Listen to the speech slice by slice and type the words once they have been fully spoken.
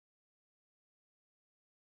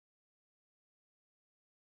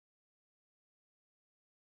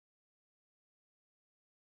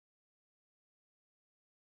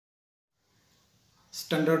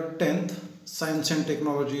Standard 10th Science and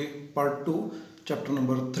Technology Part 2 Chapter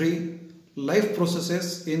number 3 Life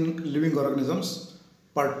Processes in Living Organisms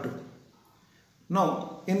Part 2.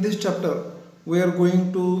 Now in this chapter we are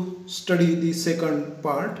going to study the second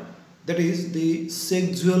part, that is the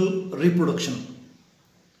sexual reproduction.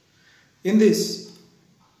 In this,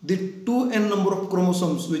 the 2n number of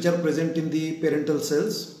chromosomes which are present in the parental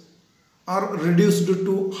cells are reduced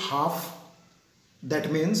to half.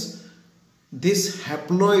 That means this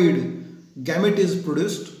haploid gamete is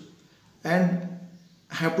produced, and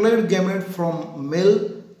haploid gamete from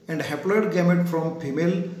male and haploid gamete from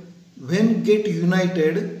female, when get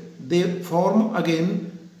united, they form again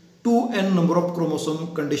 2n number of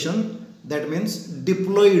chromosome condition, that means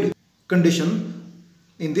diploid condition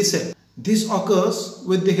in the cell. This occurs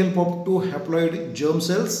with the help of two haploid germ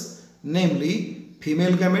cells, namely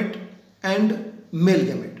female gamete and male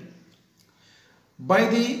gamete. By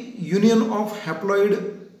the union of haploid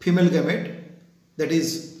female gamete, that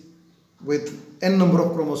is with n number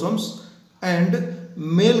of chromosomes, and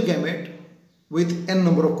male gamete with n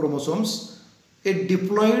number of chromosomes, a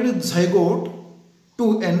diploid zygote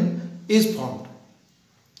 2n is formed.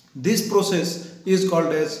 This process is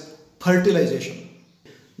called as fertilization.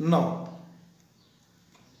 Now,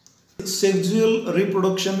 sexual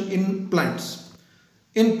reproduction in plants.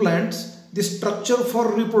 In plants, the structure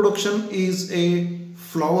for reproduction is a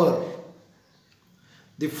flower.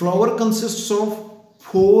 The flower consists of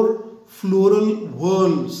 4 floral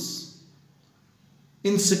whorls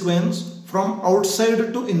in sequence from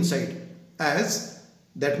outside to inside. As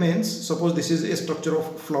that means, suppose this is a structure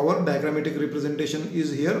of flower, diagrammatic representation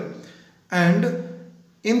is here, and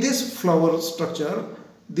in this flower structure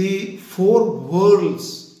the 4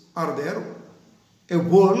 whorls are there. A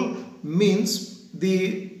whorl means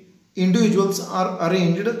the individuals are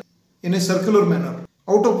arranged in a circular manner,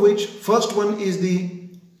 out of which first one is the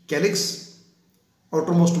calyx,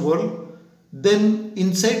 outermost whorl, then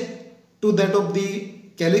inside to that of the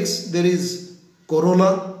calyx there is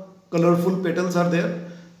corolla, colorful petals are there,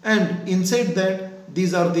 and inside that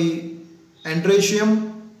these are the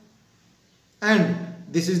Androshim, and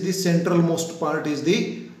this is the centralmost part is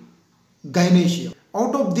the Gynesium.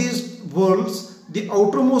 Out of these whorls, the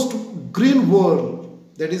outermost green whorl,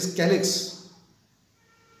 that is calyx,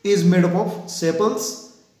 is made up of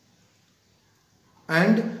sepals,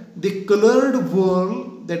 and the colored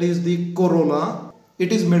whorl, that is the corolla,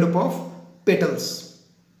 it is made up of petals.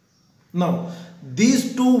 Now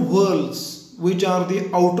these 2 whorls, which are the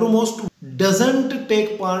outermost, doesn't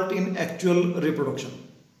take part in actual reproduction,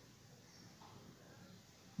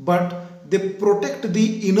 but they protect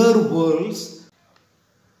the inner whorls,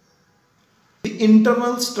 the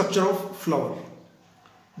internal structure of flower.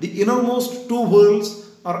 The innermost 2 whorls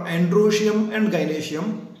are Androshim and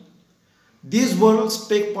Gynesium. These whorls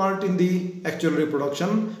take part in the actual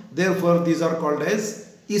reproduction, therefore these are called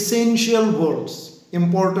as essential whorls,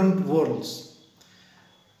 important whorls.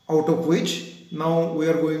 Out of which now we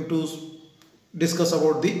are going to discuss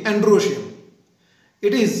about the Androshim.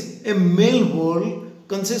 It is a male whorl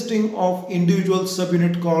consisting of individual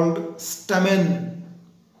subunit called stamen,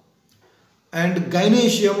 and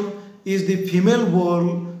Gynesium is the female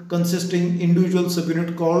whorl consisting individual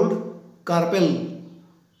subunit called carpel.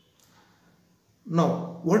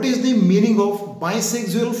 Now, what is the meaning of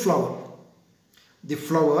bisexual flower? The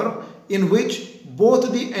flower in which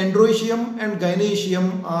both the Androshim and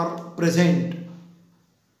Gynesium are present.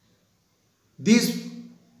 These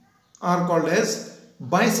are called as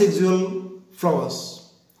bisexual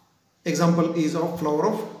flowers. Example is of flower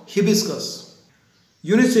of hibiscus.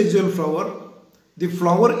 Unisexual flower, the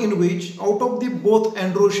flower in which out of the both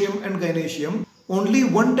Androshim and Gynesium only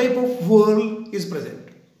one type of whorl is present.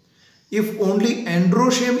 If only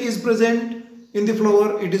Androshim is present in the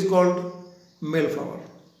flower, it is called male flower.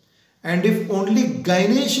 And if only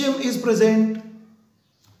Gynesium is present,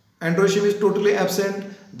 Androshim is totally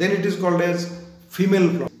absent, then it is called as female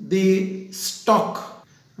flower. The stalk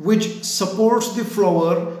which supports the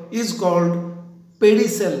flower is called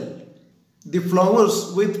pedicel. The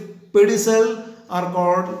flowers with pedicel are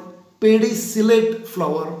called pedicellate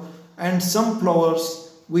flower, and some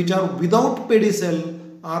flowers which are without pedicel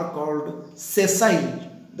are called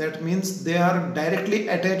sessile. That means they are directly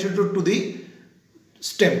attached to the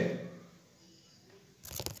stem.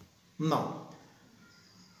 Now,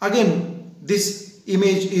 again this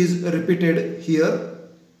image is repeated here,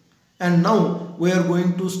 and now we are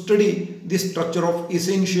going to study the structure of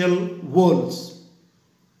essential whorls.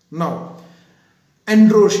 Now,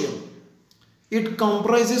 Androshim, it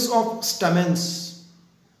comprises of stamens.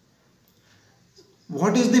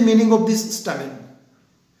 What is the meaning of this stamen?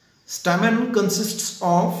 Stamen consists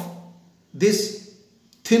of this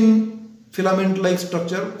thin filament-like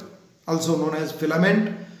structure, also known as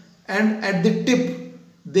filament, and at the tip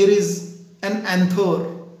there is an anther,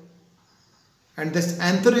 and this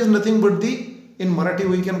anther is nothing but in Marathi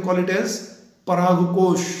we can call it as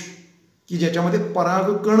परागकोश, की ज्याच्यामध्ये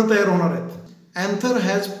परागकण तयार होणार आहेत. Anther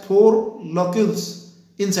has 4 locules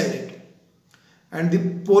inside it, and the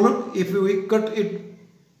pollen, if we cut it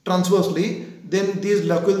transversely, then these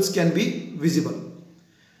locules can be visible.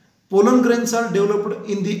 Pollen grains are developed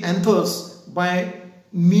in the anthers by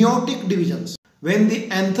meiotic divisions. When the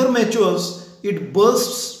anther matures, it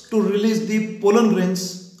bursts to release the pollen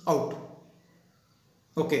grains out.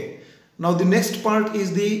 Okay, now the next part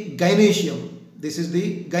is the gynesium. This is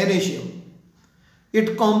the gynesium.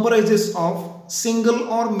 It comprises of single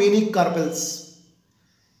or many carpels.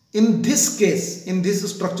 In this case, in this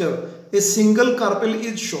structure, a single carpel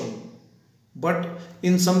is shown, but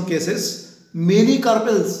in some cases many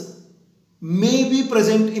carpels may be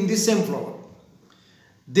present in the same flower.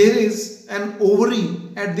 There is an ovary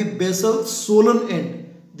at the basal solan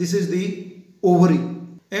end. This is the ovary.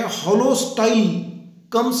 A hollow style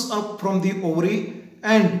comes up from the ovary,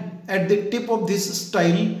 and at the tip of this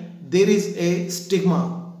style there is a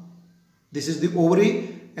stigma. This is the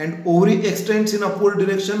ovary, and ovary extends in upward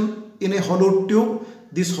direction in a hollow tube.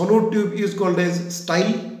 This hollow tube is called as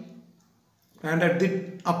style, and at the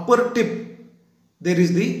upper tip there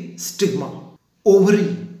is the stigma.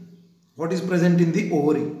 Ovary. What is present in the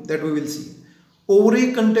ovary? That we will see.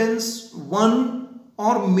 Ovary contains one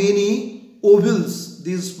or many ovules.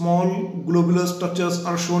 These small globular structures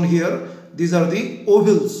are shown here. These are the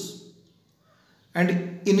ovules, and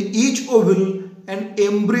in each ovule an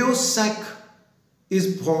embryo sac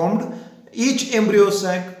is formed. Each embryo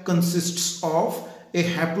sac consists of a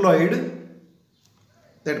haploid,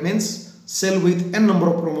 that means cell with n number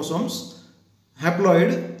of chromosomes,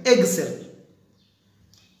 haploid egg cell,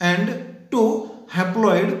 and 2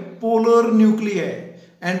 haploid polar nuclei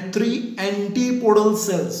and 3 antipodal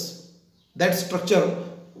cells. That structure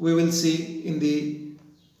we will see in the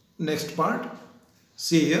next part.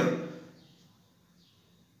 See here.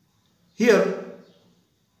 Here,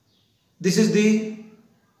 this is the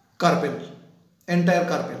carpel, entire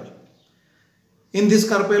carpel. In this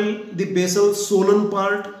carpel, the basal solan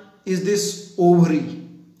part is this ovary.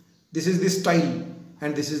 This is the style,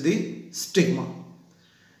 and this is the stigma.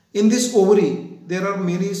 In this ovary, there are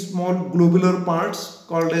many small globular parts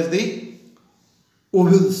called as the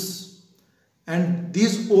ovules, and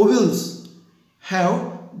these ovules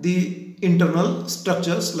have the internal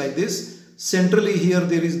structures like this. Centrally here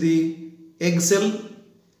there is the egg cell,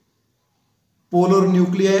 polar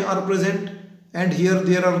nuclei are present, and here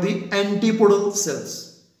there are the antipodal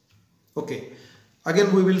cells. Okay,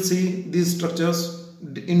 again we will see these structures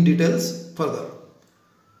in details further.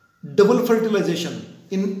 Double fertilization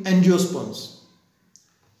in angiosperms.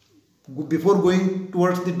 Before going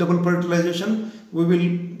towards the double fertilization, we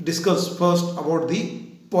will discuss first about the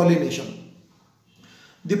pollination.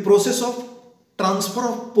 The process of transfer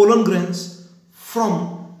of pollen grains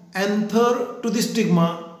from anther to the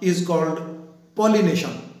stigma is called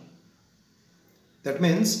pollination. That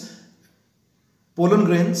means pollen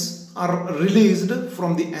grains are released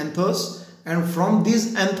from the anthers, and from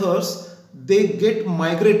these anthers they get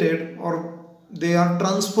migrated, or they are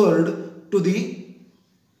transferred to the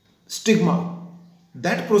stigma.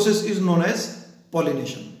 That process is known as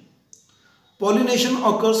pollination. Pollination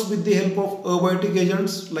occurs with the help of abiotic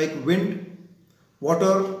agents like wind,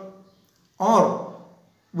 water, or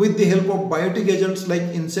with the help of biotic agents like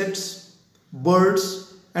insects,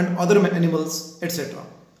 birds, and other animals, etc.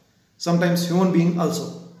 Sometimes human being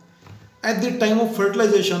also. At the time of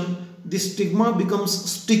fertilization, the stigma becomes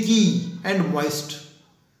sticky and moist,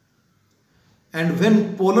 and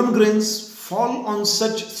when pollen grains fall on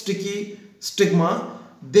such sticky stigma,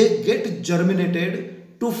 they get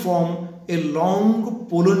germinated to form a long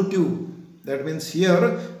pollen tube. That means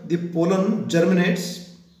here the pollen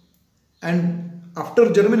germinates, and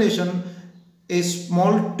after germination a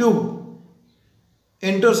small tube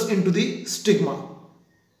enters into the stigma,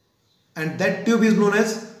 and that tube is known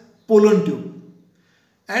as pollen tube.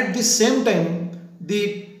 At the same time,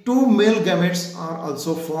 the 2 male gametes are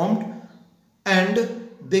also formed, and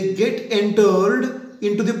they get entered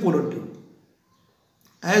into the pollen tube.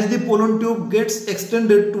 As the pollen tube gets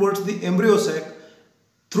extended towards the embryo sac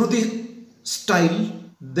through the style,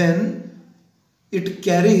 then it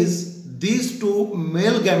carries these 2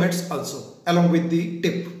 male gametes also along with the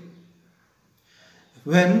tip.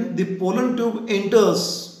 When the pollen tube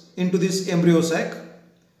enters into this embryo sac,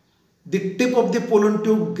 the tip of the pollen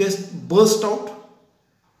tube gets burst out,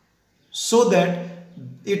 so that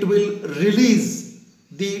it will release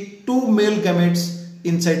the two male gametes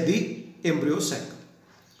inside the embryo sac.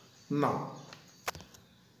 Now,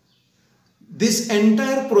 this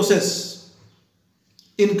entire process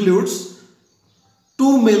includes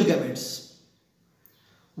two male gametes.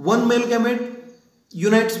 One male gamete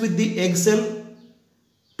unites with the egg cell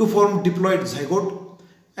to form diploid zygote,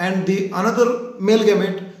 and the another male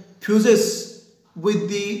gamete fuses with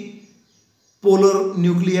the polar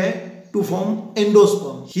nuclei to form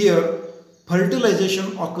endosperm. Here,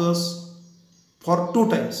 fertilization occurs for 2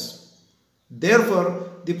 times. Therefore,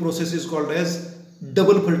 the process is called as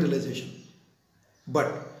double fertilization.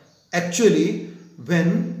 But actually,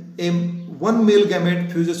 when one male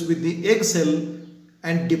gamete fuses with the egg cell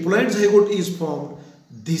and diploid zygote is formed,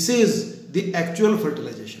 this is the actual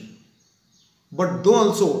fertilization. But though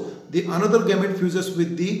also the another gamete fuses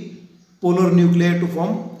with the polar nuclei to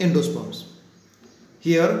form endosperms.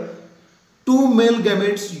 Here, two male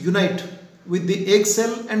gametes unite with the egg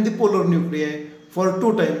cell and the polar nuclei for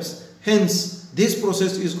 2 times. Hence, this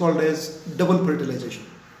process is called as double fertilization.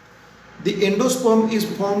 The endosperm is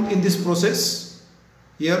formed in this process.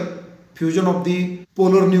 Here, fusion of the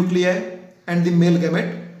polar nuclei and the male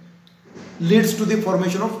gamete leads to the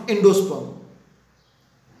formation of endosperm.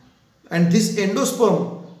 And this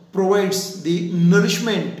endosperm provides the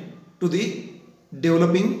nourishment to the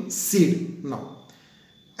developing seed. Now,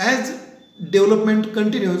 as development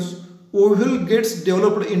continues, ovule gets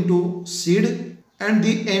developed into seed and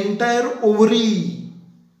the entire ovary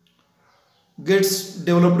gets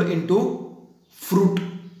developed into fruit.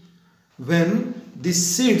 When the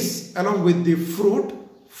seeds along with the fruit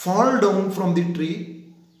fall down from the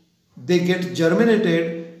tree, they get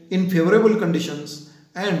germinated in favorable conditions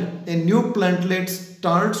and a new plantlet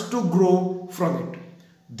starts to grow from it.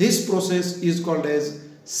 This process is called as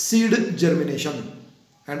seed germination,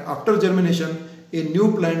 and after germination a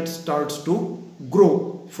new plant starts to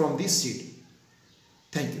grow from the seed.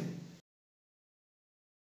 Thank you.